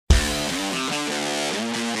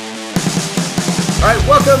All right,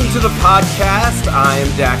 welcome to the podcast. I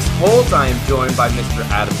am Dax Holt. I am joined by Mr.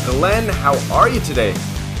 Adam Glenn. How are you today?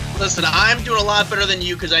 Listen, I'm doing a lot better than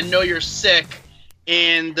you because I know you're sick.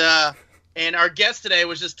 And our guest today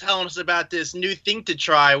was just telling us about this new thing to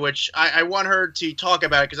try, which I want her to talk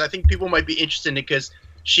about because I think people might be interested in it because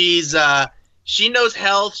she knows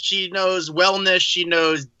health, she knows wellness, she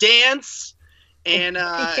knows dance, and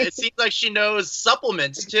it seems like she knows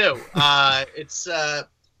supplements too. I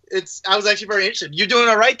was actually very interested. You doing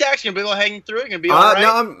all right, Dax? You gonna be able to hang through? You gonna be all right?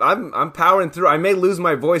 No, I'm powering through. I may lose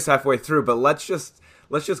my voice halfway through, but let's just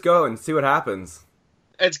go and see what happens.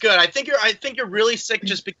 It's good. I think you're really sick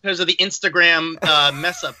just because of the Instagram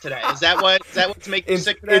mess up today. Is that what's making you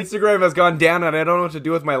sick today? Instagram has gone down, and I don't know what to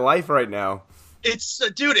do with my life right now.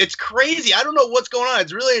 Dude, it's crazy. I don't know what's going on.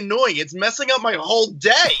 It's really annoying. It's messing up my whole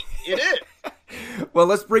day. It is. Well,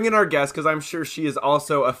 let's bring in our guest because I'm sure she is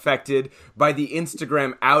also affected by the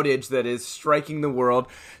Instagram outage that is striking the world.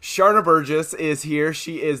 Sharna Burgess is here.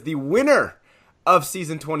 She is the winner of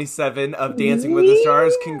season 27 of Dancing with the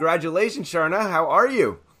Stars. Congratulations, Sharna. How are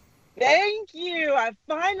you? Thank you. I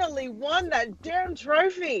finally won that damn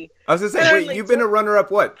trophy. I was going to say, wait, you've been a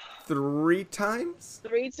runner-up, what, 3 times?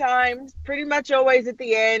 3 times. Pretty much always at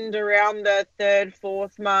the end, around the 3rd,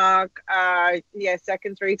 4th mark.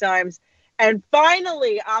 Second 3 times. And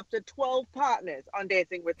finally, after 12 partners on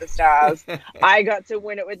Dancing with the Stars, I got to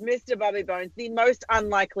win it with Mr. Bobby Bones, the most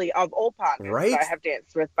unlikely of all partners I have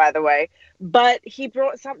danced with, by the way. But he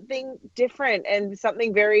brought something different and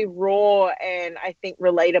something very raw and I think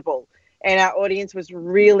relatable. And our audience was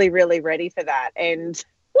really, really ready for that. And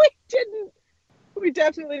we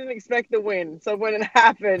definitely didn't expect the win. So when it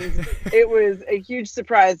happened, it was a huge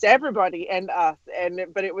surprise to everybody and us.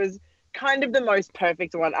 But it was kind of the most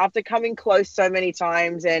perfect one after coming close so many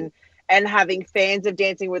times and having fans of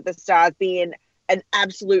Dancing with the Stars be in an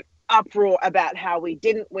absolute uproar about how we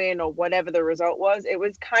didn't win or whatever the result was. It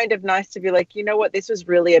was kind of nice to be like, you know what, this was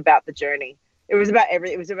really about the journey. It was about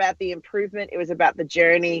everything. It was about the improvement. It was about the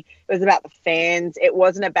journey. It was about the fans. It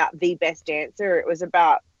wasn't about the best dancer. It was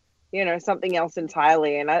about, something else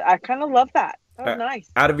entirely. And I kind of love that. That was nice.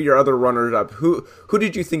 Out of your other runners-up, who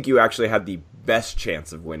did you think you actually had the best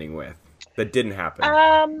chance of winning with? That didn't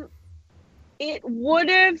happen. It would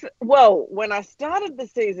have. Well, when I started the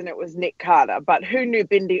season, it was Nick Carter, but who knew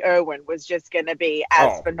Bindi Irwin was just going to be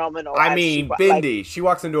as phenomenal? Bindi. She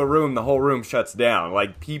walks into a room, the whole room shuts down.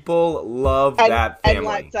 Like, people love that family. And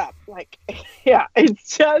lights up. Like, yeah,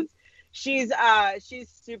 it's just she's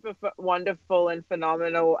super wonderful and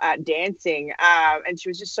phenomenal at dancing, and she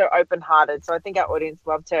was just so open-hearted. So I think our audience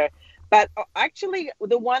loved her. But actually,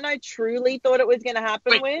 the one I truly thought it was going to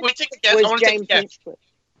happen was James Hinchcliffe.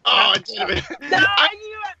 Oh, damn it. I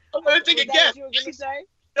want to take a guess. You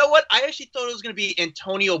know what? I actually thought it was going to be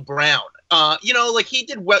Antonio Brown. He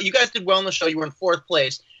did well. You guys did well in the show. You were in 4th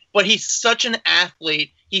place. But he's such an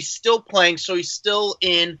athlete. He's still playing, so he's still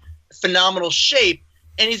in phenomenal shape.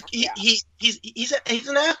 And he's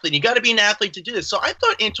an athlete. You got to be an athlete to do this. So I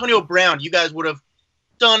thought Antonio Brown, you guys would have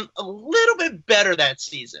done a little bit better that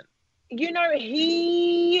season.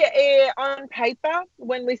 He, on paper,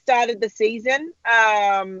 when we started the season,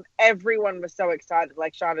 everyone was so excited,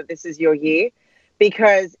 like, Sharna, this is your year,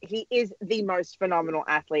 because he is the most phenomenal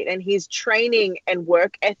athlete, and his training and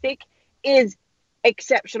work ethic is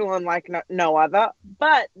exceptional unlike no other.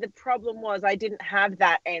 But the problem was I didn't have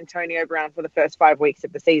that Antonio Brown for the first 5 weeks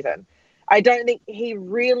of the season. I don't think he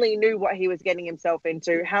really knew what he was getting himself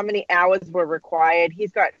into, how many hours were required.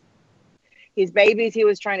 He's got his babies he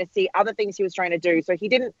was trying to see, other things he was trying to do. So he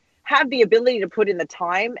didn't have the ability to put in the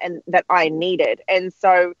time and that I needed. And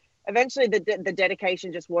so eventually the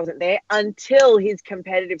dedication just wasn't there until his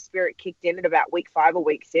competitive spirit kicked in at about week 5 or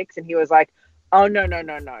week 6. And he was like, oh, no.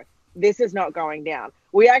 This is not going down.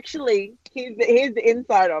 We actually, here's the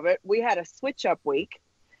inside of it. We had a switch up week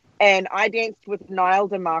and I danced with Niall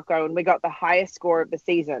DeMarco and we got the highest score of the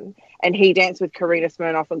season. And he danced with Karina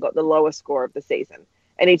Smirnoff and got the lowest score of the season.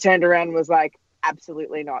 And he turned around and was like,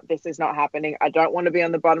 absolutely not. This is not happening. I don't want to be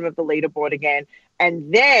on the bottom of the leaderboard again.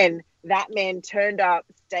 And then that man turned up,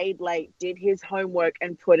 stayed late, did his homework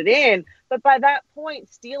and put it in. But by that point,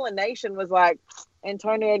 Steeler Nation was like,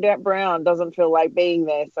 Antonio Brown doesn't feel like being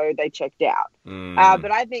there. So they checked out.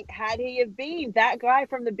 But I think had he have been that guy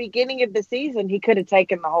from the beginning of the season, he could have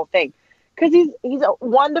taken the whole thing. Because he's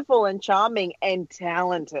wonderful and charming and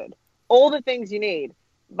talented. All the things you need.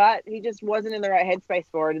 But he just wasn't in the right headspace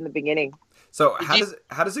for it in the beginning. So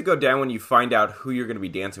how does it go down when you find out who you're going to be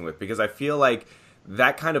dancing with? Because I feel like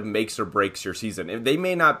that kind of makes or breaks your season. If they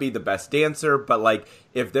may not be the best dancer, but like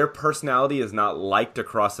if their personality is not liked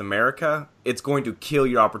across America, it's going to kill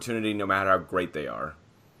your opportunity no matter how great they are.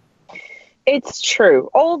 It's true.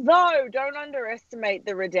 Although, don't underestimate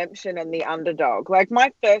the redemption and the underdog. Like,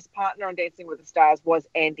 my first partner on Dancing with the Stars was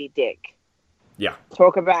Andy Dick. Yeah.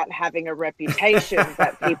 Talk about having a reputation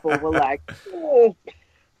that people were like, oh.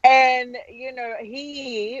 And, you know,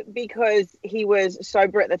 because he was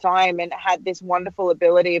sober at the time and had this wonderful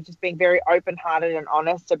ability of just being very open-hearted and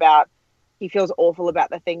honest about, he feels awful about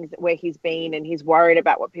the things where he's been, and he's worried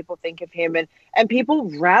about what people think of him. And people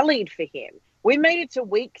rallied for him. We made it to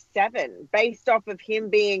week 7 based off of him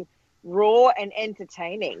being raw and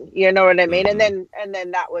entertaining. You know what I mean? Mm-hmm. And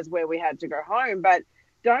then that was where we had to go home. But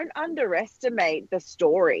don't underestimate the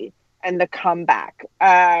story and the comeback.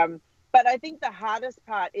 But I think the hardest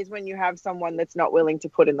part is when you have someone that's not willing to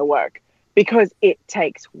put in the work, because it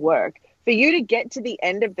takes work. For you to get to the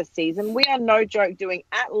end of the season, we are, no joke, doing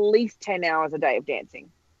at least 10 hours a day of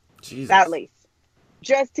dancing. Jesus. At least.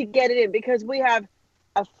 Just to get it in, because we have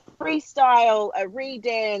a freestyle, a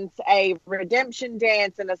redance, a redemption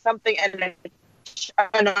dance, and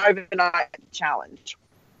an overnight challenge.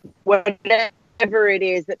 Whatever it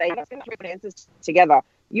is that they have dances together.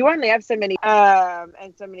 You only have so many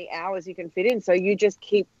and so many hours you can fit in, so you just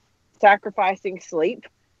keep sacrificing sleep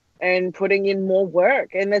and putting in more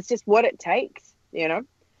work, and that's just what it takes, you know.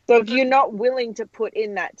 So if you're not willing to put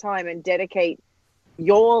in that time and dedicate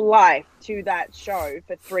your life to that show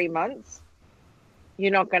for 3 months,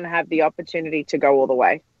 you're not going to have the opportunity to go all the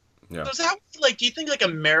way. Yeah. So is that, like, do you think like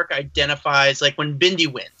America identifies, like, when Bindi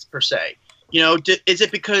wins per se? You know, is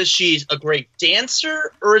it because she's a great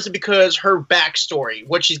dancer, or is it because her backstory,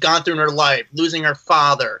 what she's gone through in her life, losing her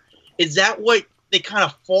father? Is that what they kind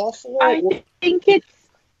of fall for? I think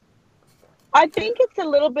it's a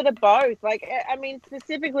little bit of both. Like, I mean,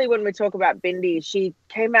 specifically when we talk about Bindi, she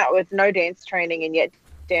came out with no dance training and yet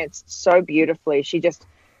danced so beautifully. She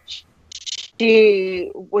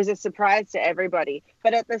was a surprise to everybody.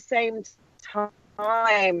 But at the same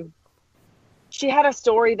time, she had a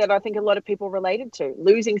story that I think a lot of people related to,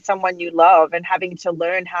 losing someone you love and having to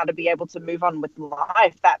learn how to be able to move on with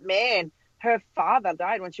life. That man, her father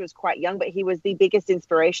died when she was quite young, but he was the biggest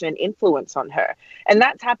inspiration and influence on her. And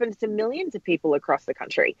that's happened to millions of people across the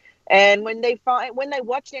country. And when they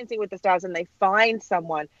watch Dancing with the Stars and they find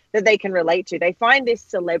someone that they can relate to, they find this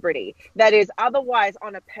celebrity that is otherwise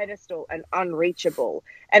on a pedestal and unreachable.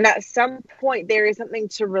 And at some point there is something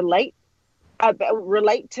to relate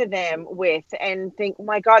to them with and think, oh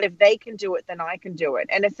my God, if they can do it, then I can do it.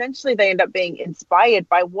 And essentially they end up being inspired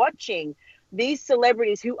by watching these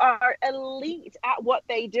celebrities who are elite at what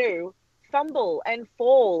they do fumble and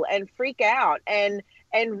fall and freak out and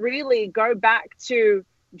really go back to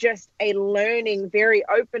just a learning, very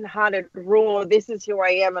open-hearted, raw, this is who I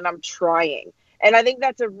am and I'm trying. And I think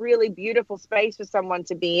that's a really beautiful space for someone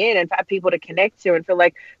to be in and for people to connect to and feel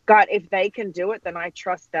like, God, if they can do it, then I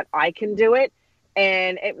trust that I can do it.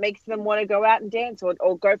 And it makes them want to go out and dance or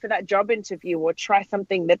go for that job interview or try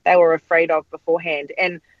something that they were afraid of beforehand.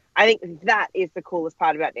 And I think that is the coolest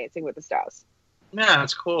part about Dancing with the Stars. Yeah,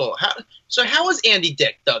 that's cool. How was Andy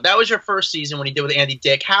Dick, though? That was your first season when he did with Andy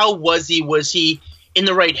Dick. How was he? Was he in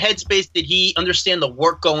the right headspace? Did he understand the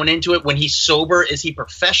work going into it? When he's sober, is he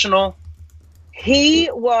professional? He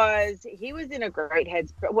was in a great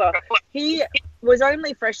headspace. Well, he was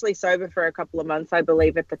only freshly sober for a couple of months, I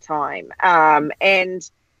believe, at the time. And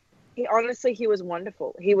he was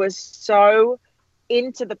wonderful. He was so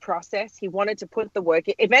into the process. He wanted to put the work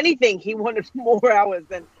in. If anything, he wanted more hours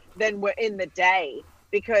than were in the day,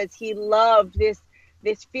 because he loved this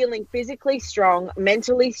feeling physically strong,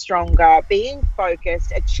 mentally stronger, being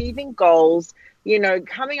focused, achieving goals, you know,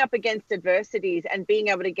 coming up against adversities and being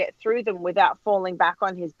able to get through them without falling back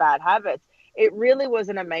on his bad habits. It really was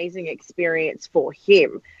an amazing experience for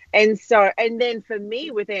him. And then for me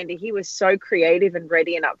with Andy, he was so creative and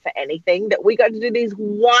ready and up for anything that we got to do these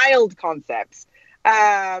wild concepts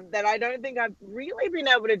that I don't think I've really been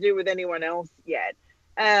able to do with anyone else yet.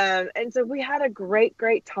 And so we had a great,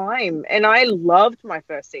 great time. And I loved my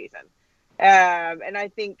first season. And I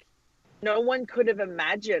think no one could have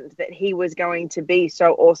imagined that he was going to be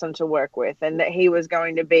so awesome to work with and that he was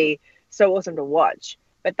going to be so awesome to watch.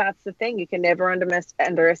 But that's the thing. You can never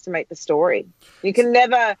underestimate the story. You can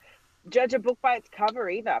never judge a book by its cover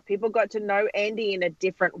either. People got to know Andy in a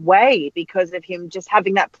different way because of him just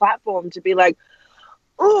having that platform to be like,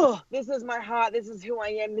 oh, this is my heart. This is who I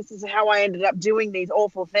am. This is how I ended up doing these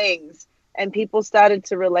awful things. And people started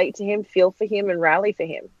to relate to him, feel for him, and rally for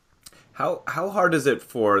him. How hard is it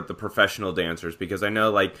for the professional dancers? Because I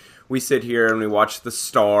know, like, we sit here and we watch the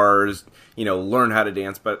stars, learn how to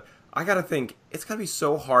dance, but I gotta think, it's gotta be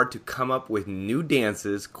so hard to come up with new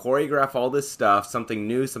dances, choreograph all this stuff, something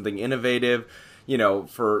new, something innovative,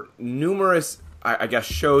 for numerous, I guess,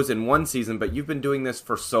 shows in one season, but you've been doing this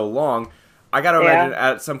for so long. I gotta imagine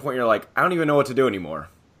at some point you're like, I don't even know what to do anymore.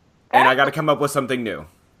 And I gotta come up with something new.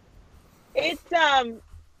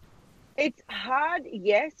 It's hard,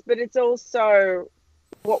 yes, but it's also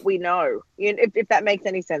what we know, if that makes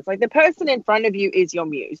any sense. Like, the person in front of you is your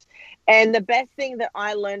muse. And the best thing that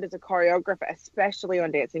I learned as a choreographer, especially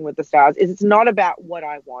on Dancing with the Stars, is it's not about what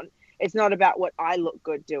I want. It's not about what I look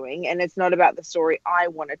good doing. And it's not about the story I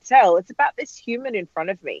want to tell. It's about this human in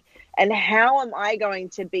front of me. And how am I going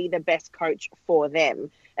to be the best coach for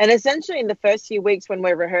them? And essentially, in the first few weeks when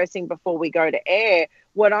we're rehearsing before we go to air,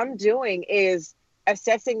 what I'm doing is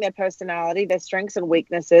assessing their personality, their strengths and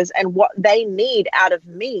weaknesses, and what they need out of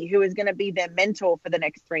me, who is going to be their mentor for the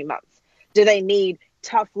next 3 months. Do they need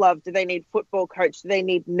tough love? Do they need football coach? Do they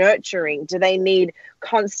need nurturing? Do they need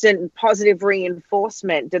constant positive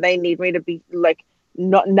reinforcement? Do they need me to be like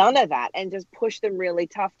none of that and just push them really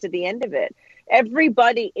tough to the end of it?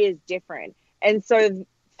 Everybody is different. And so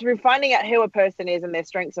through finding out who a person is and their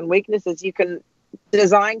strengths and weaknesses, you can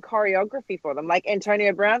design choreography for them. Like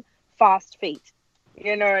Antonio Brown, fast feet.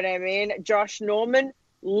 You know what I mean? Josh Norman,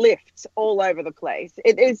 lifts all over the place.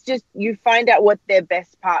 It is just, you find out what their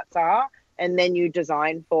best parts are and then you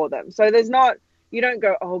design for them. So you don't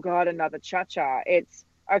go, oh God, another cha-cha. It's,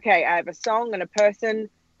 okay, I have a song and a person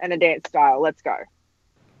and a dance style. Let's go.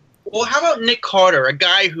 Well, how about Nick Carter, a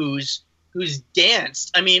guy who's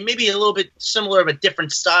danced? I mean, maybe a little bit similar of a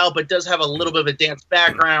different style, but does have a little bit of a dance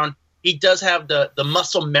background. He does have the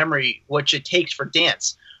muscle memory, which it takes for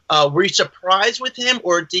dance. Were you surprised with him,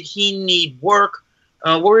 or did he need work?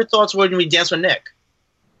 What were your thoughts when we danced with Nick?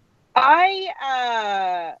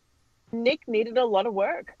 Nick needed a lot of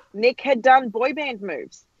work. Nick had done boy band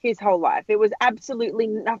moves his whole life. It was absolutely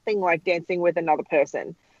nothing like dancing with another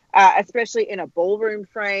person, especially in a ballroom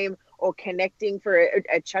frame or connecting for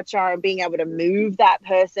a cha-cha and being able to move that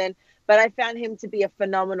person. But I found him to be a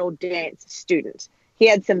phenomenal dance student. He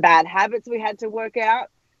had some bad habits we had to work out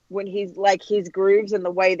when he's like his grooves and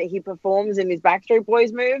the way that he performs in his Backstreet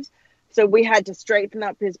Boys moves. So we had to straighten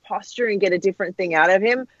up his posture and get a different thing out of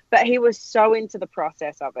him. But he was so into the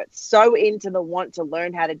process of it, so into the want to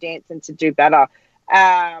learn how to dance and to do better,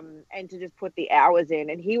 and to just put the hours in.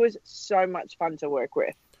 And he was so much fun to work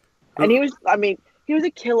with. And he was a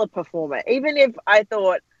killer performer. Even if I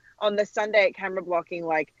thought on the Sunday at camera blocking,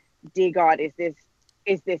 like, dear God, is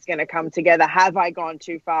this going to come together? Have I gone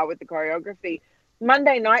too far with the choreography?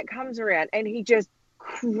 Monday night comes around and he just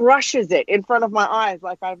crushes it in front of my eyes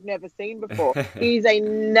like I've never seen before. He's a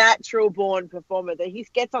natural born performer that he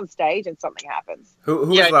gets on stage and something happens.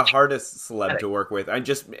 Who is the hardest celeb to work with?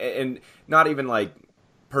 And not even like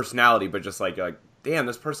personality, but just like damn,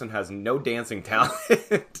 this person has no dancing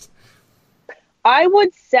talent. I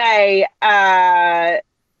would say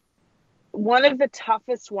one of the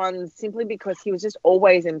toughest ones, simply because he was just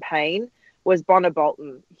always in pain, was Bonner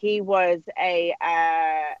Bolton. He was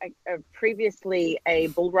previously a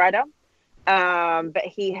bull rider, but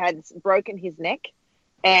he had broken his neck,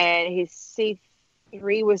 and his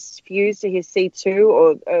C3 was fused to his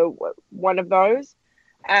C2 or one of those,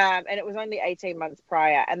 and it was only 18 months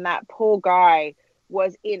prior, and that poor guy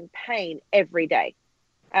was in pain every day.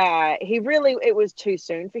 It was too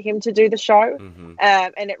soon for him to do the show,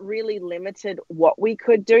 and it really limited what we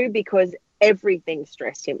could do because everything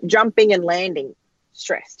stressed him. Jumping and landing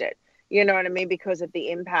stressed it. You know what I mean? Because of the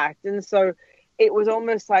impact. And so it was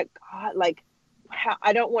almost like, God,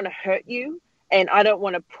 I don't want to hurt you and I don't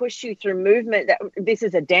want to push you through movement. This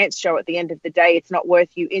is a dance show at the end of the day. It's not worth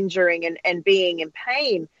you injuring and being in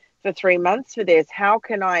pain for 3 months for this. How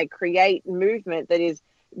can I create movement that is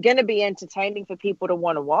going to be entertaining for people to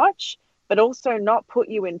want to watch, but also not put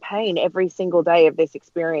you in pain every single day of this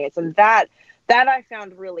experience? And that I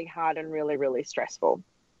found really hard and really, really stressful.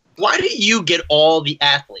 Why do you get all the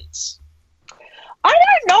athletes? I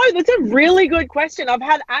don't know. That's a really good question. I've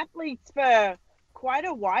had athletes for quite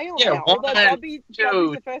a while now. Although Bobby's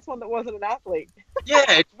the first one that wasn't an athlete. Yeah,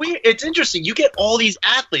 it's weird. It's interesting. You get all these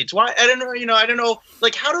athletes. Why? I don't know. I don't know.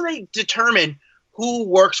 Like, how do they determine who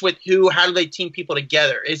works with who? How do they team people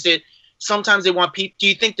together? Is it sometimes they want people? Do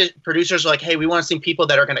you think that producers are like, hey, we want to see people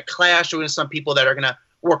that are going to clash? Do we want some people that are going to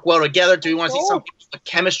work well together? Do we want to see some people with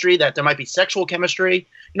chemistry, that there might be sexual chemistry?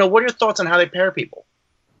 What are your thoughts on how they pair people?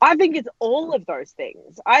 I think it's all of those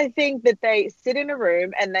things. I think that they sit in a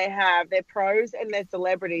room and they have their pros and their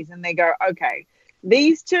celebrities and they go, okay,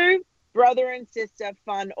 these two, brother and sister,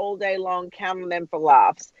 fun all day long, count on them for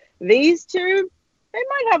laughs. These two, they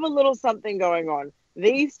might have a little something going on.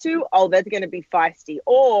 These two, oh, they're going to be feisty.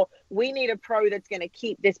 Or we need a pro that's going to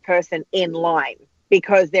keep this person in line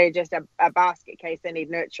because they're just a basket case they need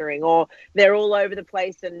nurturing. Or they're all over the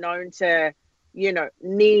place and known to,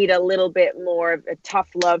 need a little bit more of a tough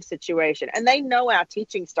love situation. And they know our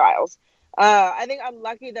teaching styles. I think I'm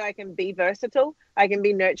lucky that I can be versatile. I can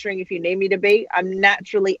be nurturing if you need me to be. I'm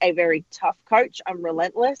naturally a very tough coach. I'm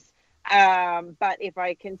relentless. But if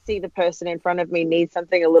I can see the person in front of me needs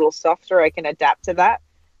something a little softer, I can adapt to that.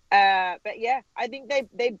 But yeah, I think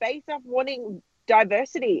they base off wanting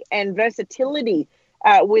diversity and versatility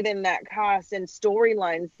within that cast and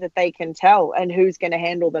storylines that they can tell and who's going to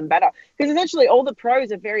handle them better. Because essentially all the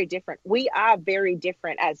pros are very different. We are very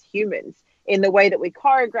different as humans in the way that we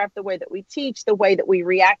choreograph, the way that we teach, the way that we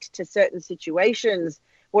react to certain situations.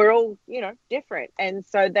 We're all, different. And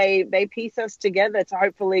so they piece us together to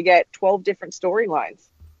hopefully get 12 different storylines.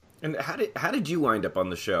 And how did you wind up on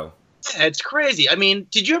the show? Yeah, it's crazy. I mean,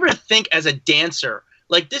 did you ever think as a dancer,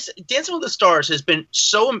 like this Dancing with the Stars has been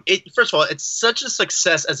first of all, it's such a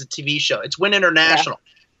success as a TV show. It's went international.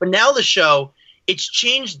 Yeah. But now the show, it's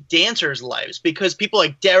changed dancers' lives because people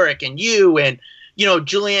like Derek and you and,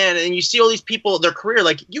 Julianne, and you see all these people, their career,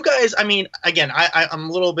 like you guys, I mean, again, I'm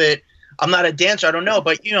a little bit, I'm not a dancer, I don't know,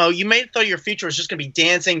 but you may have thought your future was just going to be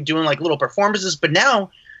dancing, doing like little performances, but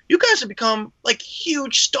now you guys have become like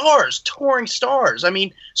huge stars, touring stars. I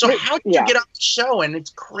mean, so how did you get on the show? And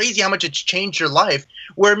it's crazy how much it's changed your life,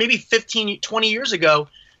 where maybe 15, 20 years ago,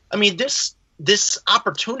 I mean, this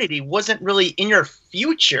opportunity wasn't really in your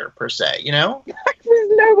future per se, There's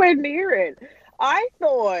nowhere near it.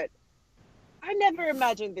 I never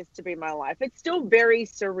imagined this to be my life. It's still very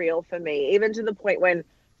surreal for me, even to the point when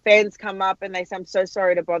fans come up and they say, I'm so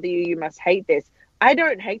sorry to bother you. You must hate this. I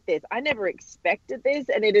don't hate this. I never expected this.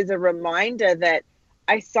 And it is a reminder that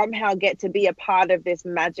I somehow get to be a part of this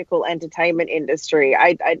magical entertainment industry.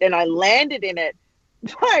 I landed in it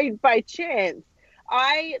by chance.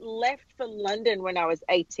 I left for London when I was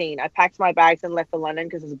 18. I packed my bags and left for London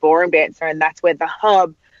because I was a ballroom dancer. And that's where the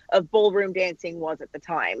hub of ballroom dancing was at the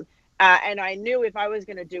time. And I knew if I was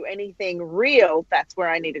going to do anything real, that's where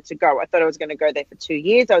I needed to go. I thought I was going to go there for 2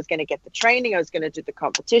 years. I was going to get the training. I was going to do the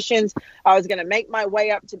competitions. I was going to make my way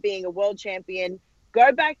up to being a world champion,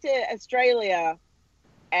 go back to Australia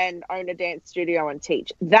and own a dance studio and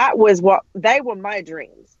teach. They were my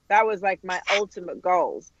dreams. That was like my ultimate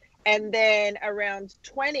goals. And then around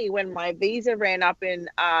 20, when my visa ran up in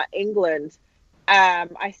England,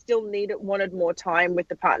 I still wanted more time with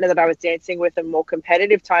the partner that I was dancing with and more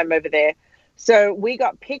competitive time over there. So we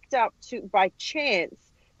got picked up by chance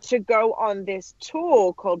to go on this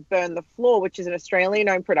tour called Burn the Floor, which is an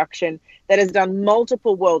Australian-owned production that has done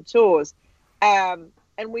multiple world tours. And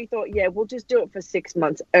we thought, we'll just do it for 6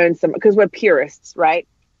 months, earn some, because we're purists, right?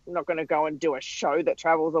 I'm not going to go and do a show that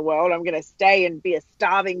travels the world. I'm going to stay and be a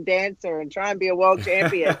starving dancer and try and be a world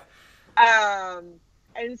champion.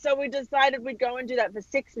 And so we decided we'd go and do that for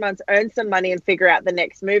 6 months, earn some money and figure out the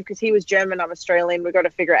next move because he was German, I'm Australian. We've got to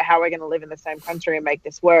figure out how we're going to live in the same country and make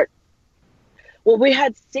this work. Well, we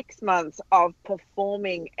had 6 months of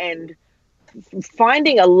performing and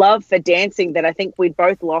finding a love for dancing that I think we'd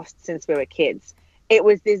both lost since we were kids. It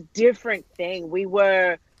was this different thing.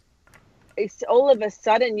 All of a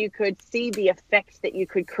sudden you could see the effect that you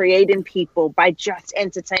could create in people by just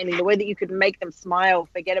entertaining, the way that you could make them smile,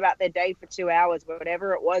 forget about their day for 2 hours,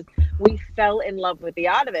 whatever it was. We fell in love with the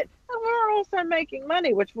art of it. And we were also making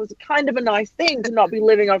money, which was kind of a nice thing to not be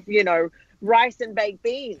living off, rice and baked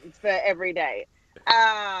beans for every day.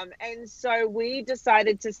 And so we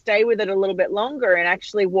decided to stay with it a little bit longer and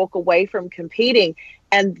actually walk away from competing.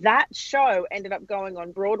 And that show ended up going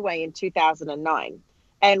on Broadway in 2009.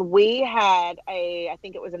 And we had I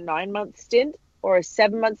think it was a 9-month stint or a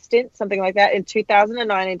 7-month stint, something like that, in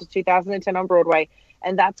 2009 into 2010 on Broadway.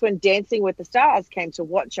 And that's when Dancing with the Stars came to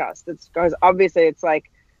watch us. Because obviously it's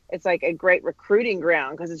like a great recruiting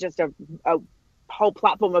ground because it's just a whole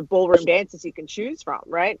platform of ballroom dancers you can choose from,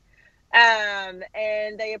 right? And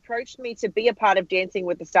they approached me to be a part of Dancing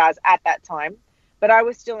with the Stars at that time. But I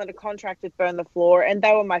was still in a contract with Burn the Floor, and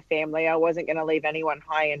they were my family. I wasn't going to leave anyone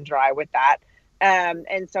high and dry with that.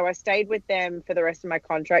 And so I stayed with them for the rest of my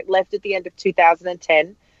contract, left at the end of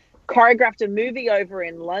 2010, choreographed a movie over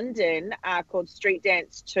in London called Street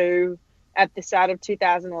Dance 2 at the start of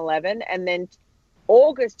 2011. And then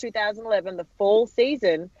August 2011, the fall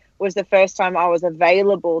season, was the first time I was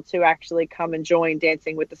available to actually come and join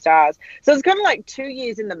Dancing with the Stars. So it's kind of like 2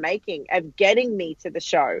 years in the making of getting me to the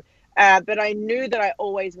show. But I knew that I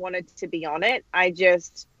always wanted to be on it. I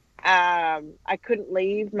I couldn't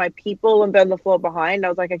leave my people and burn the floor behind. I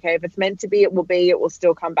was like, okay, if it's meant to be, it will be. It will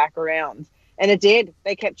still come back around, and it did.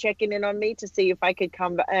 They kept checking in on me to see if I could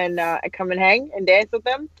come and hang and dance with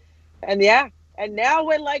them, and yeah. And now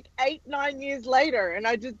we're like 8-9 years later, and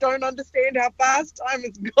I just don't understand how fast time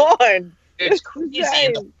is gone. It's crazy.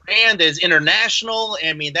 And the brand is international.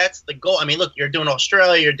 I mean, that's the goal. I mean, look, you're doing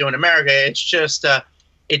Australia, you're doing America. It's just,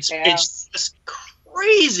 it's just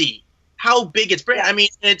crazy how big it's brand. Yeah. I mean,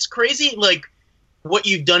 it's crazy, like what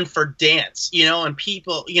you've done for dance, you know, and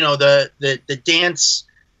people, you know, the dance.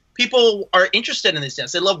 People are interested in this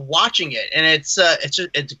dance. They love watching it, and it's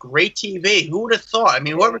great TV. Who would have thought? I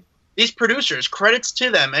mean, these producers, credits to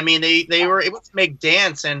them. I mean, they were able to make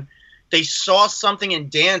dance, and they saw something in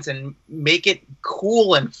dance and make it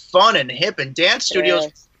cool and fun and hip. And dance studios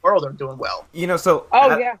in the world are doing well. You know, so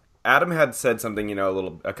Adam had said something, you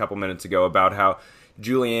know, a couple minutes ago about how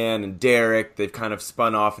Julianne and Derek, they've kind of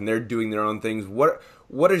spun off and they're doing their own things.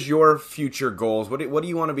 What is your future goals? What do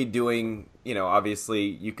you want to be doing? You know, obviously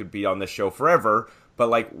you could be on this show forever, but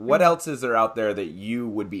like, what else is there out there that you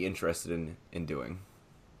would be interested in doing?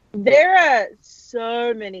 There are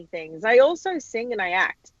so many things. I also sing and I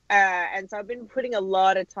act. And so I've been putting a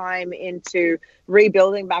lot of time into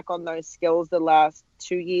rebuilding back on those skills the last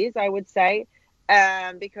 2 years, I would say,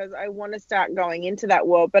 because I want to start going into that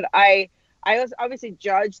world. But I also obviously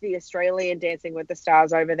judge the Australian Dancing with the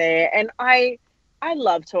Stars over there. And I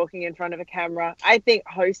love talking in front of a camera. I think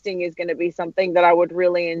hosting is going to be something that I would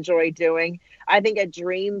really enjoy doing. I think a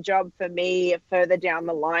dream job for me further down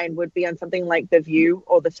the line would be on something like The View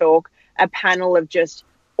or The Talk, a panel of just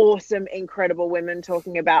awesome, incredible women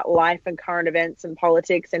talking about life and current events and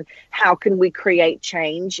politics and how can we create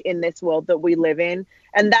change in this world that we live in.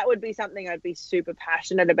 And that would be something I'd be super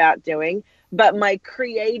passionate about doing. But my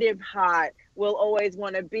creative heart will always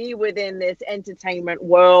want to be within this entertainment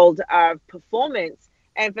world of performance.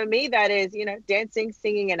 And for me, that is, you know, dancing,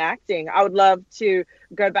 singing, and acting. I would love to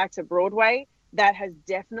go back to Broadway. That has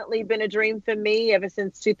definitely been a dream for me ever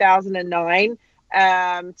since 2009.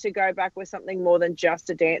 To go back with something more than just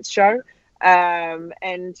a dance show.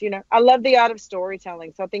 And, you know, I love the art of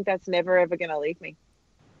storytelling. So I think that's never, ever going to leave me.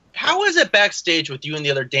 How is it backstage with you and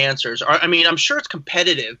the other dancers? I mean, I'm sure it's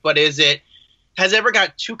competitive, but has it ever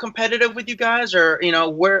got too competitive with you guys? Or, you know,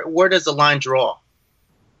 where does the line draw?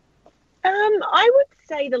 I would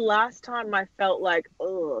say the last time I felt like,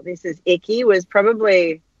 oh, this is icky was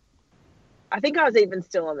probably... I think I was even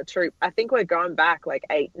still on the troupe. I think we're going back like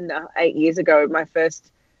 8 years ago, my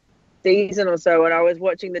first season or so, and I was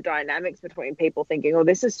watching the dynamics between people thinking, oh,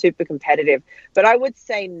 this is super competitive. But I would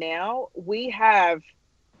say now we have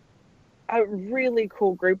a really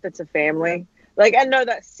cool group that's a family. Like, I know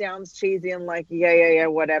that sounds cheesy and like, yeah,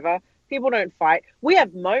 whatever. People don't fight. We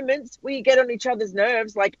have moments where you get on each other's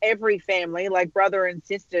nerves, like every family, like brother and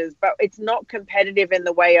sisters, but it's not competitive in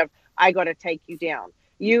the way of, I got to take you down.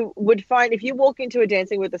 You would find if you walk into a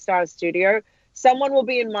Dancing with the Stars studio, someone will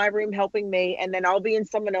be in my room helping me, and then I'll be in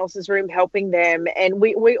someone else's room helping them. And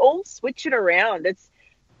we all switch it around.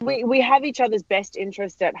 We have each other's best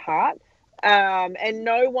interest at heart. And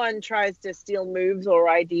no one tries to steal moves or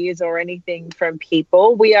ideas or anything from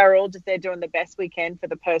people. We are all just there doing the best we can for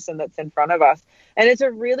the person that's in front of us. And it's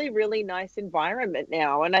a really, really nice environment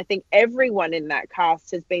now. And I think everyone in that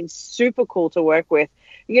cast has been super cool to work with,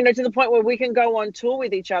 you know, to the point where we can go on tour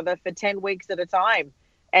with each other for 10 weeks at a time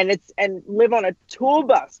and live on a tour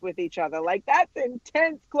bus with each other. Like, that's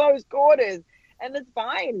intense, close quarters. And it's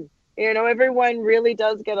fine. You know, everyone really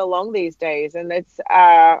does get along these days. And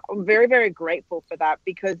I'm very, very grateful for that,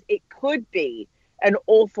 because it could be an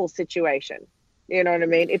awful situation. You know what I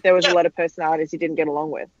mean? If there was a lot of personalities you didn't get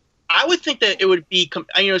along with. I would think that it would be,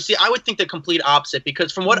 I would think the complete opposite,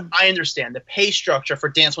 because from what I understand, the pay structure for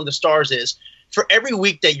Dance with the Stars is for every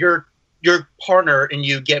week that your partner and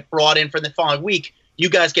you get brought in for the following week, you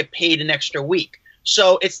guys get paid an extra week.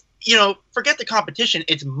 So it's, you know, forget the competition.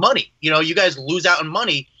 It's money. You know, you guys lose out on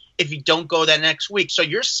money if you don't go that next week. So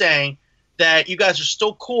you're saying that you guys are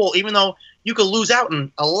still cool, even though you could lose out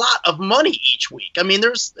on a lot of money each week. I mean,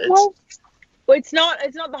 it's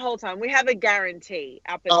not the whole time. We have a guarantee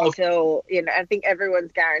up until, you know, I think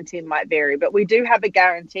everyone's guarantee might vary, but we do have a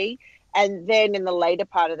guarantee. And then in the later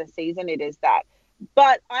part of the season, it is that.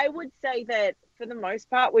 But I would say that for the most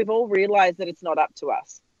part, we've all realized that it's not up to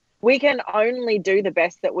us. We can only do the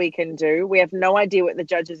best that we can do. We have no idea what the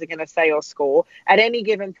judges are going to say or score. At any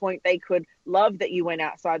given point, they could love that you went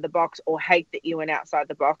outside the box or hate that you went outside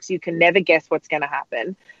the box. You can never guess what's going to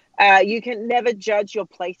happen. You can never judge your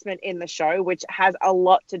placement in the show, which has a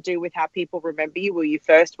lot to do with how people remember you. Were you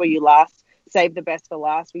first? Were you last? Save the best for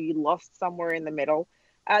last? Were you lost somewhere in the middle?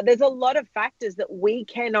 There's a lot of factors that we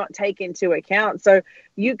cannot take into account. So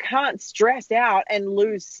you can't stress out and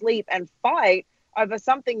lose sleep and fight over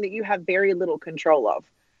something that you have very little control of.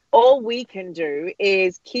 All we can do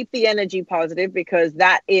is keep the energy positive, because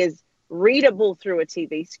that is readable through a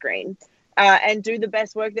TV screen, and do the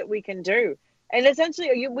best work that we can do. And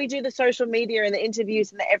essentially, we do the social media and the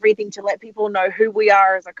interviews and the everything to let people know who we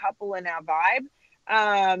are as a couple and our vibe.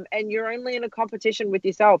 And you're only in a competition with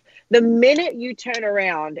yourself. The minute you turn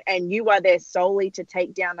around and you are there solely to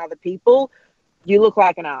take down other people, you look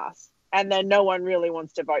like an ass. And then no one really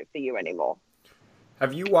wants to vote for you anymore.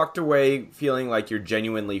 Have you walked away feeling like you're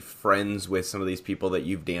genuinely friends with some of these people that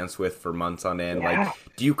you've danced with for months on end? Yeah. Like,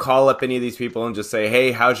 do you call up any of these people and just say,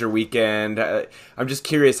 hey, how's your weekend? I'm just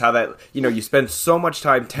curious how that, you spend so much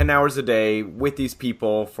time, 10 hours a day with these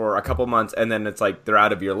people for a couple months, and then it's like they're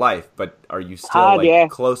out of your life, but are you still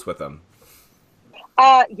close with them?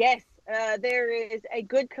 Yes. There is a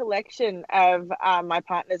good collection of my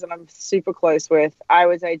partners that I'm super close with. I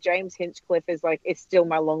would say James Hinchcliffe is still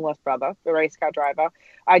my long lost brother, the race car driver.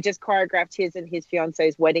 I just choreographed his and his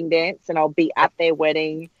fiance's wedding dance, and I'll be at their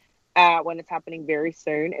wedding when it's happening very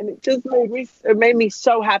soon. And it just made me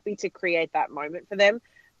so happy to create that moment for them.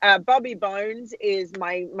 Bobby Bones is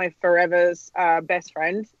my forever's best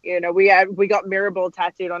friend. We got Mirrorball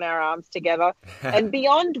tattooed on our arms together, and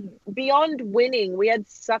beyond winning, we had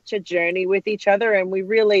such a journey with each other, and we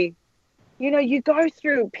really, you go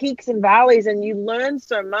through peaks and valleys, and you learn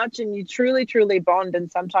so much, and you truly, truly bond,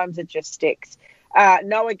 and sometimes it just sticks.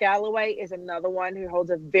 Noah Galloway is another one who holds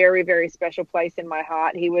a very, very special place in my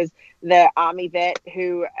heart. He was the Army vet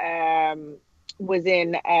who was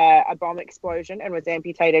in a bomb explosion and was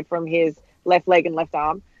amputated from his left leg and left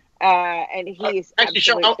arm. And he is actually,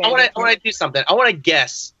 Sean, I want to do something. I want to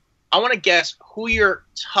guess who your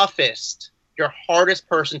toughest, your hardest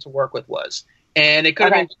person to work with was. And it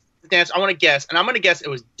could have been dance. I want to guess, and I'm going to guess it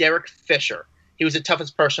was Derek Fisher. He was the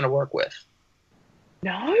toughest person to work with.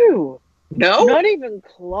 No, not even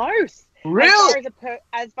close. Really?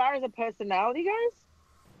 As far as a personality goes.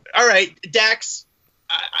 All right, Dax.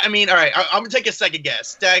 All right. I'm gonna take a second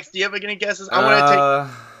guess. Dax, do you have any guesses? I want to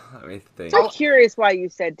take. Let me think. I'm curious why you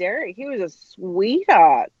said Derek. He was a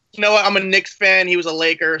sweetheart. You know what? I'm a Knicks fan. He was a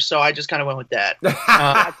Laker, so I just kind of went with that.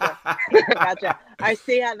 Gotcha. I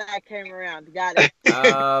see how that came around. Got it.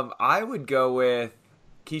 I would go with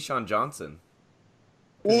Keyshawn Johnson.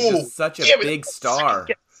 He's just such a big star.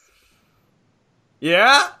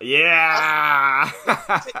 Yeah.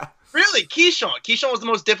 Really, Keyshawn? Keyshawn was the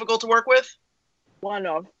most difficult to work with? One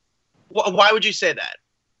of. Why would you say that?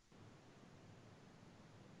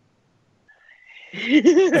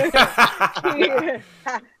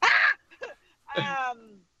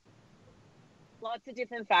 Lots of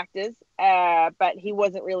different factors, but he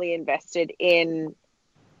wasn't really invested in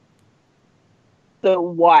the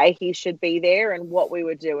why he should be there and what we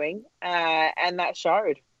were doing, and that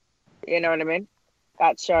showed. You know what I mean?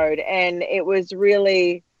 That showed, and it was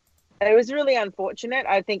really unfortunate.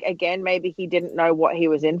 I think, again, maybe he didn't know what he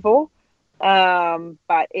was in for.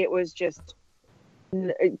 But it was just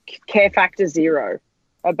care factor 0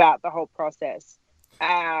 about the whole process.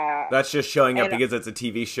 That's just showing up because it's a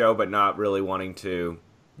TV show, but not really wanting to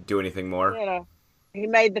do anything more. He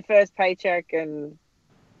made the first paycheck, and,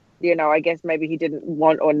 I guess maybe he didn't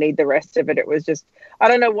want or need the rest of it. It was just, I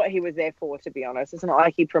don't know what he was there for, to be honest. It's not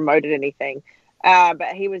like he promoted anything.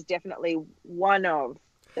 But he was definitely one of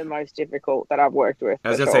the most difficult that I've worked with. I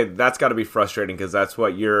was gonna say that's got to be frustrating, because that's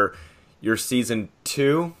what your season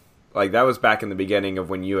 2, like that was back in the beginning of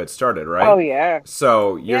when you had started, right? Oh yeah.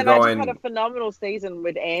 So you're going. I just had a phenomenal season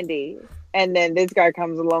with Andy, and then this guy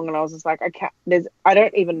comes along, and I was just like, I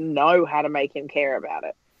don't even know how to make him care about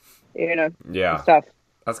it. Yeah. Stuff.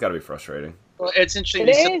 That's got to be frustrating. Well, it's interesting.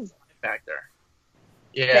 It is back there.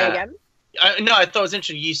 Yeah. Say again? No, I thought it was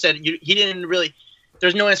interesting. You said he didn't really.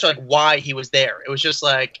 There's no answer why he was there. It was just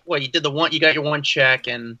you did you got your one check,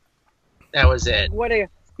 and that was it.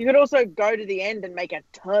 You could also go to the end and make a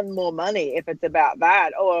ton more money if it's about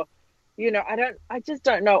that, or, I just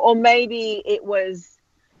don't know. Or maybe it was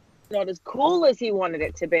not as cool as he wanted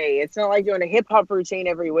it to be. It's not like doing a hip hop routine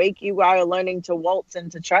every week. You are learning to waltz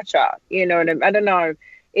and to cha-cha. I don't know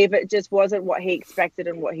if it just wasn't what he expected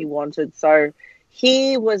and what he wanted. So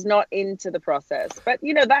he was not into the process, but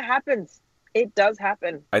that happens. It does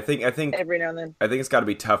happen. I think every now and then. I think it's got to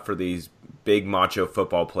be tough for these big macho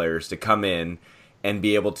football players to come in and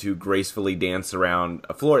be able to gracefully dance around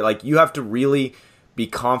a floor. Like, you have to really be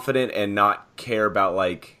confident and not care about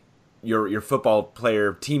your football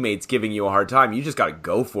player teammates giving you a hard time, you just got to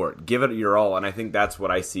go for it. Give it your all. And I think that's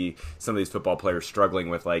what I see some of these football players struggling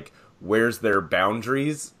with. Like, where's their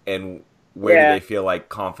boundaries and where do they feel like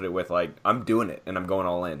confident with, like, I'm doing it and I'm going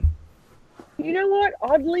all in. You know what?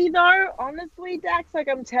 Oddly, though, honestly, Dax, like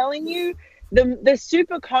I'm telling you, the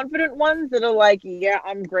super confident ones that are like, yeah,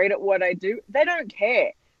 I'm great at what I do, they don't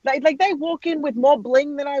care. Like they walk in with more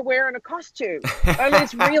bling than I wear in a costume. And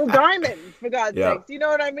it's real diamonds, for God's sakes. You know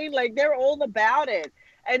what I mean? Like, they're all about it.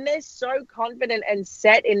 And they're so confident and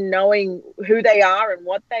set in knowing who they are and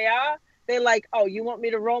what they are. They're like, oh, you want me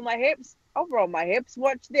to roll my hips? I'll roll my hips.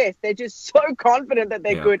 Watch this. They're just so confident that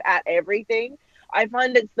they're good at everything. I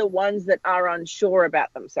find it's the ones that are unsure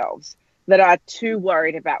about themselves, that are too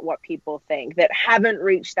worried about what people think, that haven't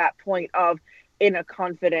reached that point of inner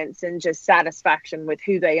confidence and just satisfaction with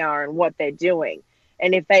who they are and what they're doing.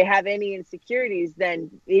 And if they have any insecurities, then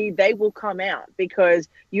they will come out, because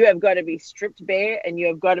you have got to be stripped bare and you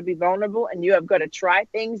have got to be vulnerable and you have got to try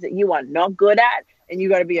things that you are not good at, and you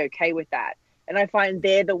got to be okay with that. And I find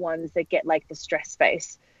they're the ones that get like the stress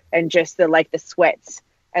face and just the sweats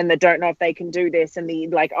and the don't know if they can do this and the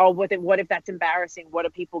like, oh, what if that's embarrassing? What are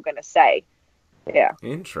people going to say? Yeah.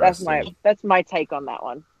 Interesting. That's my take on that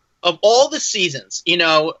one. Of all the seasons,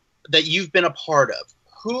 that you've been a part of,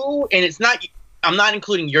 I'm not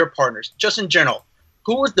including your partners, just in general,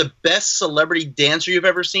 who was the best celebrity dancer you've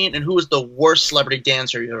ever seen, and who was the worst celebrity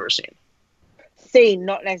dancer you've ever seen? Seen,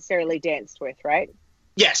 not necessarily danced with, right?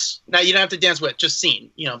 Yes. Now, you don't have to dance with, just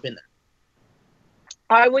seen, been there.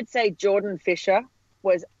 I would say Jordan Fisher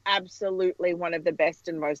was absolutely one of the best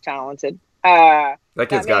and most talented. That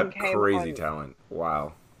kid's got crazy talent.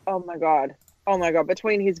 Wow. Oh my God.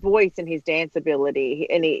 Between his voice and his dance ability,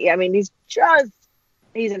 and he's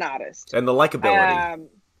an artist. And the likability.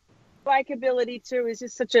 Likability too is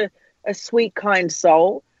just such a sweet, kind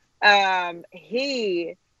soul.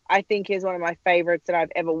 He, I think, is one of my favorites that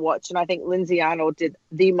I've ever watched. And I think Lindsay Arnold did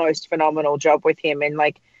the most phenomenal job with him, and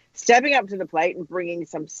like stepping up to the plate and bringing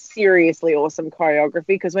some seriously awesome choreography.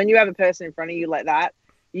 Because when you have a person in front of you like that,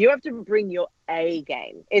 you have to bring your A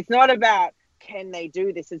game. It's not about can they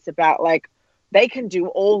do this. It's about like, they can do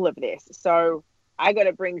all of this. So I got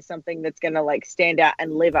to bring something that's going to like stand out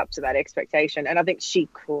and live up to that expectation. And I think she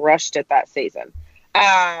crushed it that season.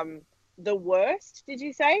 The worst, did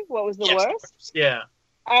you say? What was the worst? Yeah.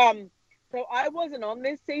 So I wasn't on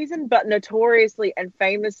this season, but notoriously and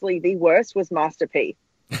famously the worst was Master P.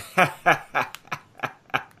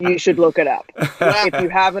 You should look it up. If you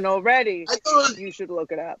haven't already, you should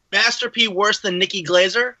look it up. Master P worse than Nikki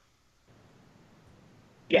Glazer?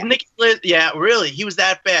 Yeah. Yeah, really? He was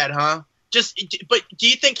that bad, huh? But do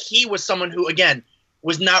you think he was someone who, again,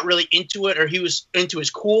 was not really into it, or he was into his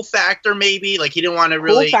cool factor maybe? Like, he didn't want to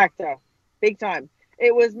really... Cool factor. Big time.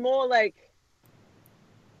 It was more like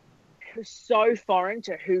so foreign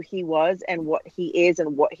to who he was and what he is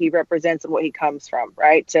and what he represents and what he comes from,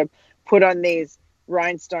 right? To put on these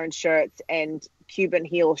rhinestone shirts and Cuban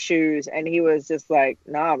heel shoes, and he was just like,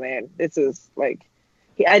 nah, man, this is like...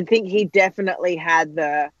 I think he definitely had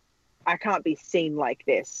the I can't be seen like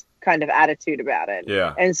this kind of attitude about it.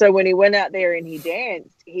 Yeah. And so when he went out there and he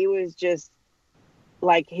danced, he was just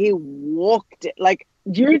like, he walked it. Like,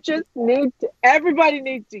 everybody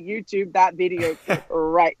needs to YouTube that video clip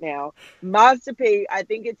right now. Master P, I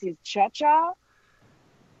think it's his cha-cha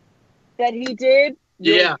that he did.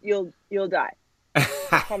 You'll die.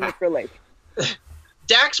 Comic relief.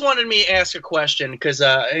 Dax wanted me to ask a question because,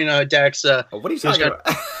 Dax... what are you talking about?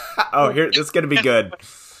 This is going to be good.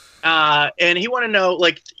 And he wanted to know,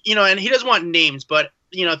 and he doesn't want names, but,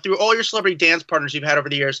 through all your celebrity dance partners you've had over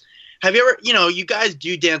the years, have you ever, you guys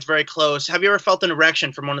do dance very close. Have you ever felt an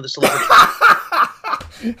erection from one of the celebrities?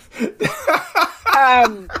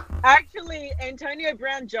 Actually, Antonio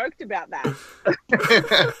Brown joked about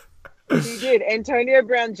that. He did. Antonio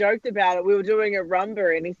Brown joked about it. We were doing a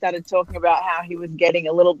rumba and he started talking about how he was getting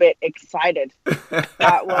a little bit excited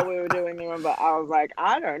while we were doing the rumba. I was like,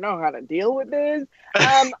 I don't know how to deal with this.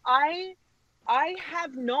 I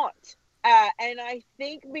have not. And I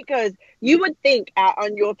think because you would think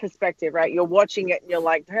on your perspective, right? You're watching it and you're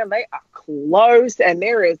like, damn, they are close and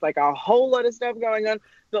there is like a whole lot of stuff going on.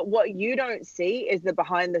 But what you don't see is the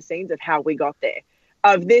behind the scenes of how we got there.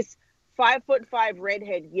 Of this 5'5"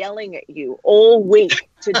 redhead yelling at you all week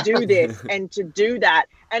to do this and to do that.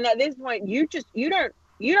 And at this point, you don't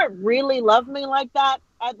really love me like that.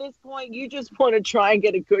 At this point, you just want to try and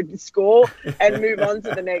get a good score and move on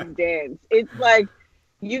to the next dance. It's like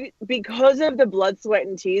because of the blood, sweat,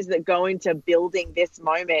 and tears that go into building this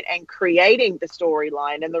moment and creating the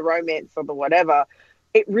storyline and the romance or the whatever,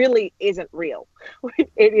 it really isn't real.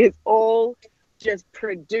 It is all just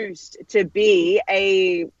produced to be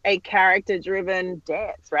a character driven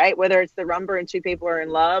dance, right? Whether it's the rumba and two people are in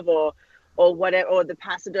love, or whatever, or the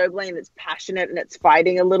paso doble and it's passionate and it's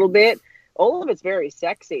fighting a little bit. All of it's very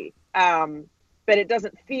sexy, but it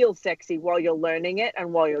doesn't feel sexy while you're learning it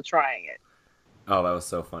and while you're trying it. Oh, that was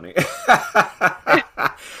so funny.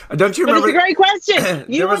 Don't you remember? But it's a great question.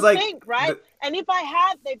 You would think, right? And if I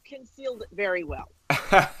have, they've concealed it very well.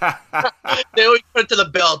 They always put it to the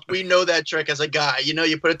belt. We know that trick as a guy. You know,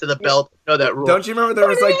 you put it to the belt. You know that rule. Don't you remember there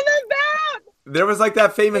was like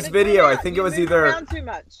that famous video? I think it was either around too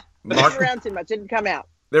much. Around too much. It didn't come out.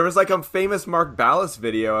 There was like a famous Mark Ballas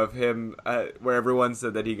video of him where everyone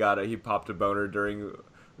said that he popped a boner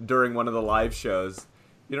during one of the live shows.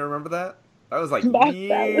 You don't remember that? That was like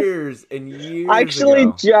years and years I actually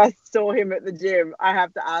ago. just saw him at the gym. I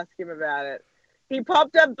have to ask him about it. He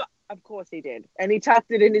popped up. Of course he did. And he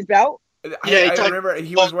tucked it in his belt. I remember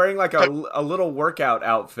he was wearing like a little workout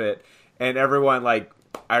outfit, and everyone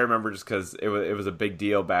I remember just because it was a big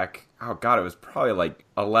deal back. Oh God, it was probably like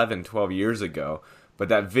 11, 12 years ago. But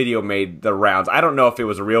that video made the rounds. I don't know if it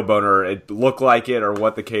was a real boner, or it looked like it, or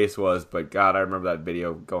what the case was. But God, I remember that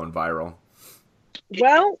video going viral.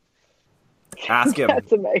 Well, ask him.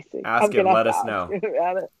 That's amazing. Ask him. Let us know.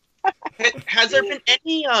 Has there been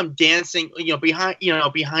any dancing,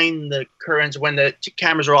 behind the curtains when the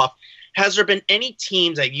cameras are off? Has there been any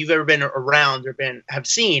teams that you've ever been around or have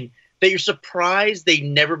seen that you're surprised they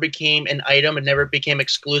never became an item and never became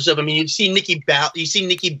exclusive? I mean, you see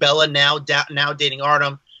Nikki Bella now dating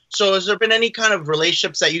Artem. So has there been any kind of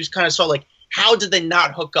relationships that you kind of saw, like, how did they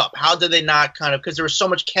not hook up? How did they not because there was so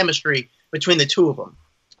much chemistry between the two of them?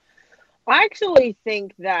 I actually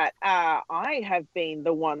think that I have been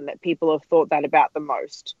the one that people have thought that about the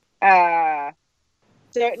most.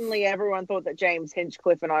 Certainly everyone thought that James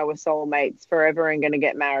Hinchcliffe and I were soulmates forever and going to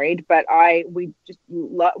get married, but we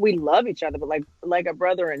love each other, but like a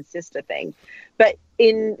brother and sister thing. But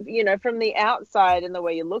from the outside and the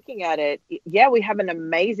way you're looking at it, yeah, we have an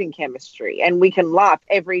amazing chemistry, and we can laugh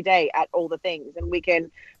every day at all the things, and we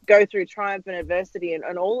can go through triumph and adversity and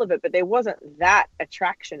all of it, but there wasn't that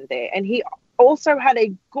attraction there. And he also had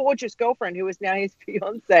a gorgeous girlfriend who is now his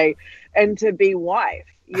fiance and to-be wife,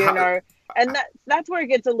 and that's where it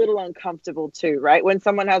gets a little uncomfortable too, right? When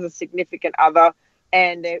someone has a significant other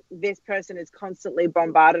and this person is constantly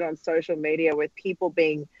bombarded on social media with people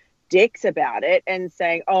being dicks about it and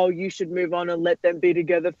saying, oh, you should move on and let them be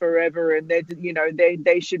together forever, and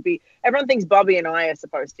they should be. Everyone thinks Bobby and I are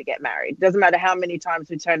supposed to get married. Doesn't matter how many times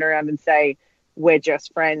we turn around and say we're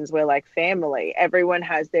just friends, we're like family. Everyone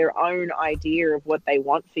has their own idea of what they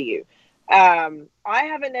want for you. I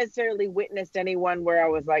haven't necessarily witnessed anyone where I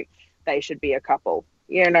was like, they should be a couple,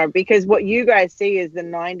 because what you guys see is the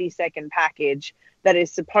 90-second package that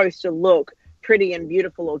is supposed to look pretty and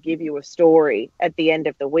beautiful or give you a story at the end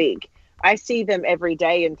of the week. I see them every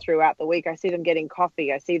day and throughout the week. I see them getting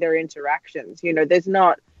coffee. I see their interactions. It's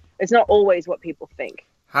not always what people think.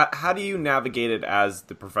 How do you navigate it as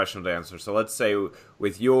the professional dancer? So let's say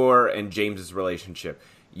with your and James's relationship,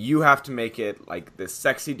 you have to make it like this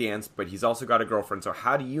sexy dance, but he's also got a girlfriend. So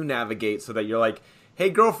how do you navigate so that you're like, hey,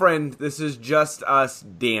 girlfriend, this is just us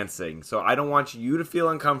dancing, so I don't want you to feel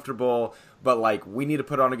uncomfortable, but we need to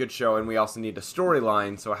put on a good show, and we also need a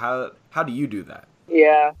storyline. So how do you do that?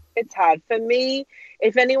 Yeah, it's hard. For me,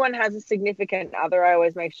 if anyone has a significant other, I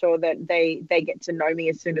always make sure that they get to know me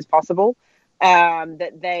as soon as possible,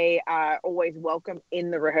 that they are always welcome in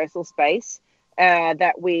the rehearsal space,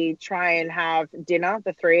 that we try and have dinner,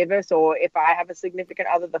 the three of us, or if I have a significant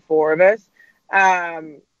other, the four of us.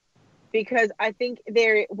 Because I think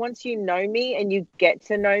once you know me and you get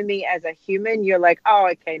to know me as a human, you're like, oh,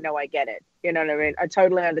 okay, no, I get it. You know what I mean? I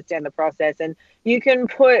totally understand the process. And you can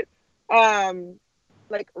put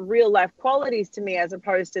real life qualities to me as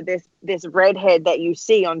opposed to this redhead that you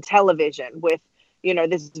see on television with,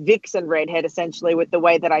 this vixen redhead essentially with the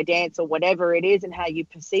way that I dance or whatever it is and how you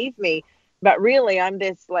perceive me. But really, I'm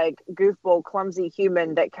this goofball, clumsy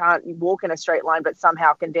human that can't walk in a straight line, but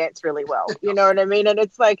somehow can dance really well. You know what I mean? And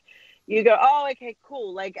it's like, you go, oh, okay,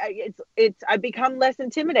 cool. I become less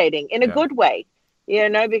intimidating in a good way,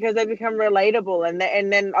 because I become relatable.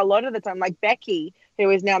 And then a lot of the time, like Becky, who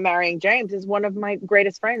is now marrying James, is one of my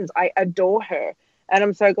greatest friends. I adore her. And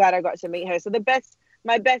I'm so glad I got to meet her. So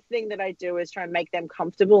my best thing that I do is try and make them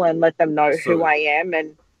comfortable and let them know who I am.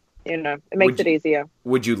 And, it makes it easier.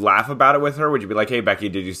 Would you laugh about it with her? Would you be like, hey, Becky,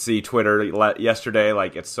 did you see Twitter yesterday?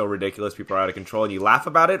 It's so ridiculous. People are out of control. And you laugh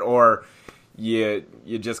about it? Or you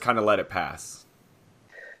just kind of let it pass?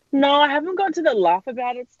 No, I haven't got to the laugh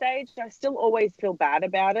about it stage. I still always feel bad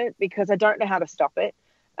about it because I don't know how to stop it.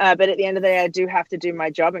 But at the end of the day, I do have to do my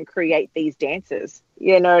job and create these dances.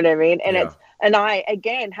 You know what I mean? And I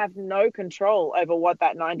again have no control over what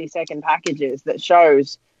that 90-second package is that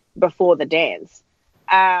shows before the dance.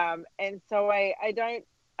 And so I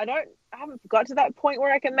haven't got to that point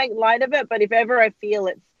where I can make light of it. But if ever I feel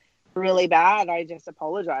it's really bad, I just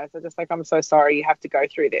apologize. I just I'm so sorry you have to go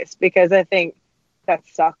through this, because I think that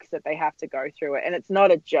sucks that they have to go through it. And it's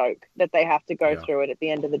not a joke that they have to go through it at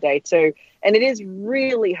the end of the day too. And it is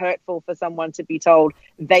really hurtful for someone to be told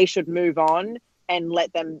they should move on and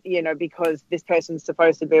let them, because this person's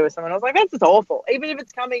supposed to be with someone else. Like, that's just awful. Even if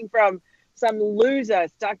it's coming from some loser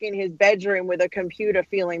stuck in his bedroom with a computer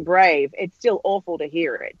feeling brave, it's still awful to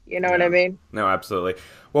hear it. You know what I mean? No, absolutely.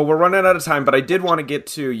 Well, we're running out of time, but I did want to get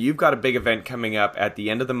to, you've got a big event coming up at the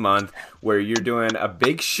end of the month where you're doing a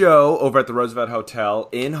big show over at the Roosevelt Hotel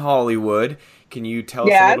in Hollywood. Can you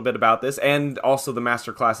tell us a little bit about this, and also the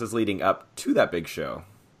master classes leading up to that big show?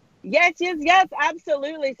 Yes,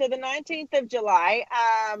 absolutely. So the 19th of July,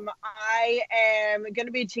 I am going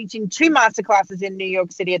to be teaching 2 masterclasses in New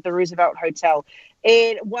York City at the Roosevelt Hotel.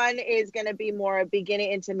 One is going to be more a beginner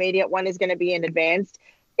intermediate, one is going to be an advanced.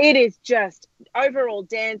 It is just overall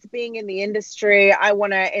dance, being in the industry. I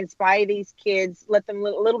want to inspire these kids, let them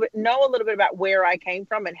know a little bit about where I came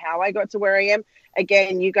from and how I got to where I am.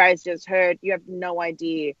 Again, you guys just heard, you have no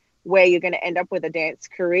idea where you're going to end up with a dance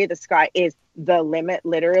career. The sky is the limit,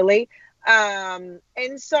 literally. And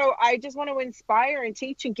so I just want to inspire and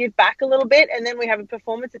teach and give back a little bit. And then we have a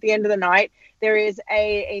performance at the end of the night. There is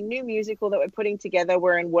a new musical that we're putting together.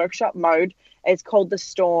 We're in workshop mode. It's called The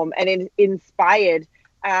Storm, and it's inspired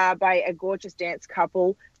by a gorgeous dance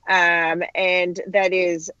couple. And that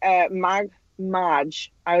is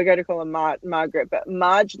Marge. I would go to call her Margaret, but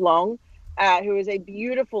Marge Long, who is a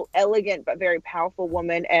beautiful, elegant, but very powerful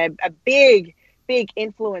woman, a big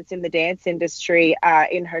influence in the dance industry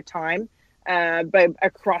in her time, but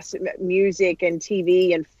across music and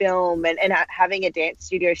TV and film and having a dance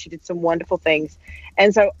studio. She did some wonderful things.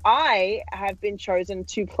 And so I have been chosen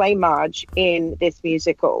to play Marge in this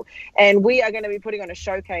musical. And we are going to be putting on a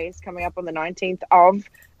showcase coming up on the 19th of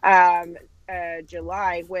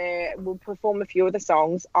July, where we'll perform a few of the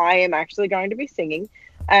songs. I am actually going to be singing,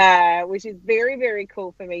 which is very, very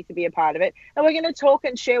cool for me to be a part of it. And we're going to talk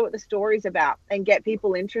and share what the story's about and get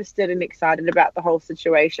people interested and excited about the whole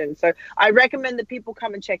situation. So I recommend that people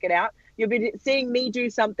come and check it out. You'll be seeing me do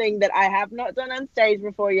something that I have not done on stage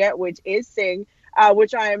before yet, which is sing,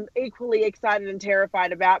 which I am equally excited and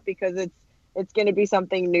terrified about, because it's going to be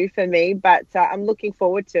something new for me, but I'm looking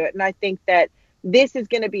forward to it. And I think that this is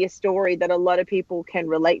going to be a story that a lot of people can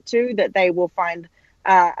relate to, that they will find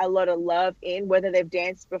a lot of love in, whether they've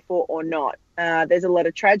danced before or not. There's a lot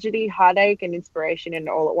of tragedy, heartache, and inspiration in it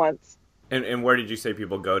all at once. And where did you say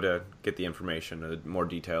people go to get the information, more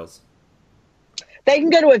details? They can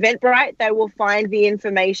go to Eventbrite. They will find the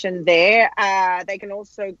information there. They can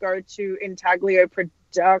also go to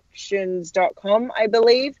intaglioproductions.com, I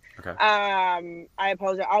believe. Okay. I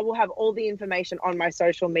apologize. I will have all the information on my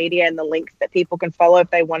social media and the links that people can follow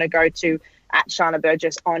if they want to go to @Sharna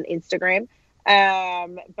Burgess on Instagram.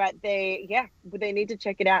 But they need to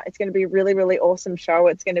check it out. It's going to be a really, really awesome show.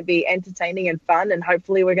 It's going to be entertaining and fun, and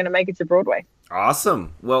hopefully we're going to make it to Broadway.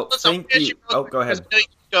 Awesome. Well, thank you. Oh, go ahead.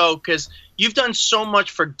 Because you've done so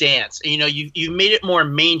much for dance. You've made it more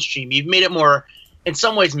mainstream. You've made it more, in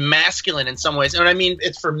some ways, masculine in some ways. And I mean,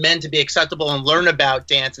 it's for men to be acceptable and learn about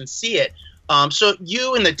dance and see it. So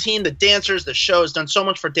you and the team, the dancers, the show has done so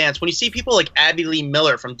much for dance. When you see people like Abby Lee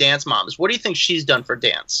Miller from Dance Moms, what do you think she's done for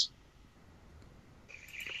dance?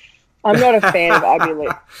 I'm not a fan of Abby Lee.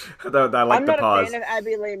 I'm not a fan of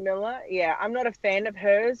Abby Lee Miller. Yeah, I'm not a fan of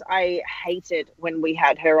hers. I hated when we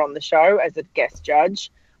had her on the show as a guest judge.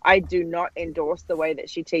 I do not endorse the way that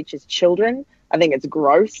she teaches children. I think it's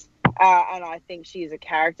gross. And I think she's a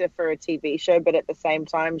character for a TV show, but at the same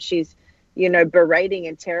time, she's, berating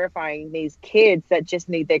and terrifying these kids that just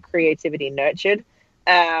need their creativity nurtured.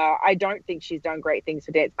 I don't think she's done great things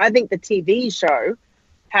for dance. I think the TV show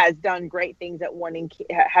has done great things at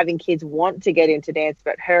having kids want to get into dance,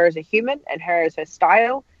 but her as a human and her as her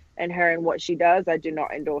style and her and what she does, I do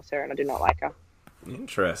not endorse her and I do not like her.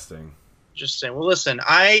 Interesting. Well, listen,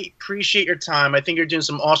 I appreciate your time. I think you're doing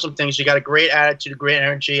some awesome things. You got a great attitude, great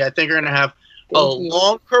energy. I think you're going to have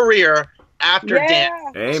long career after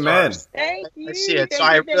dance. Amen. Thank you. I see it.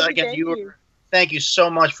 Thank you so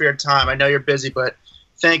much for your time. I know you're busy, but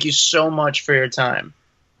thank you so much for your time.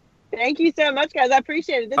 Thank you so much, guys. I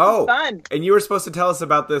appreciate it. This is fun. And you were supposed to tell us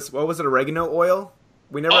about this. What was it, oregano oil?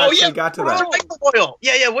 We never actually got to that. Oregano oil.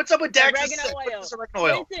 Yeah. What's up with Dax? Oregano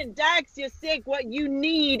oil. Listen, Dax, you're sick. What you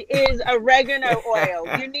need is oregano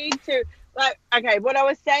oil. You need to, okay, what I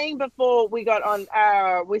was saying before we got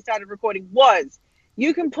on, we started recording was,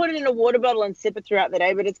 you can put it in a water bottle and sip it throughout the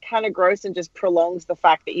day, but it's kind of gross and just prolongs the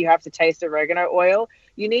fact that you have to taste oregano oil.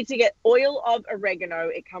 You need to get oil of oregano.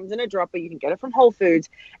 It comes in a dropper. You can get it from Whole Foods.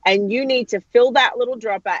 And you need to fill that little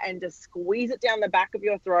dropper and just squeeze it down the back of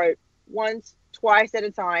your throat once, twice at a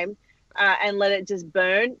time, and let it just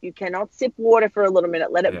burn. You cannot sip water for a little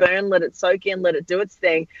minute. Let it burn. Let it soak in. Let it do its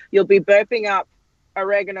thing. You'll be burping up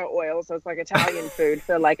oregano oil, so it's like Italian food,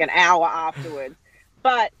 for like an hour afterwards.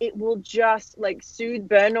 But it will just like soothe,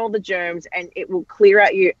 burn all the germs, and it will clear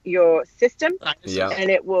out your system. Yeah. And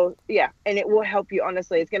it will help you.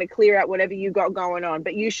 Honestly, it's going to clear out whatever you got going on.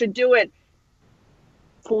 But you should do it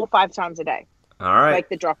 4 or 5 times a day. All right. Like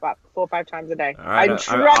the drop up 4 or 5 times a day. All right.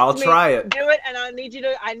 I'll try it. Do it, and I need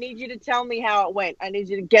you to tell me how it went. I need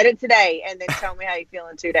you to get it today, and then tell me how you feel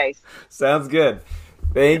in 2 days. Sounds good.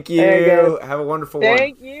 Thank you. Have a wonderful one.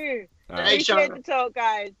 Thank you. All right. Appreciate the talk,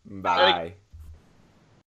 guys. Bye.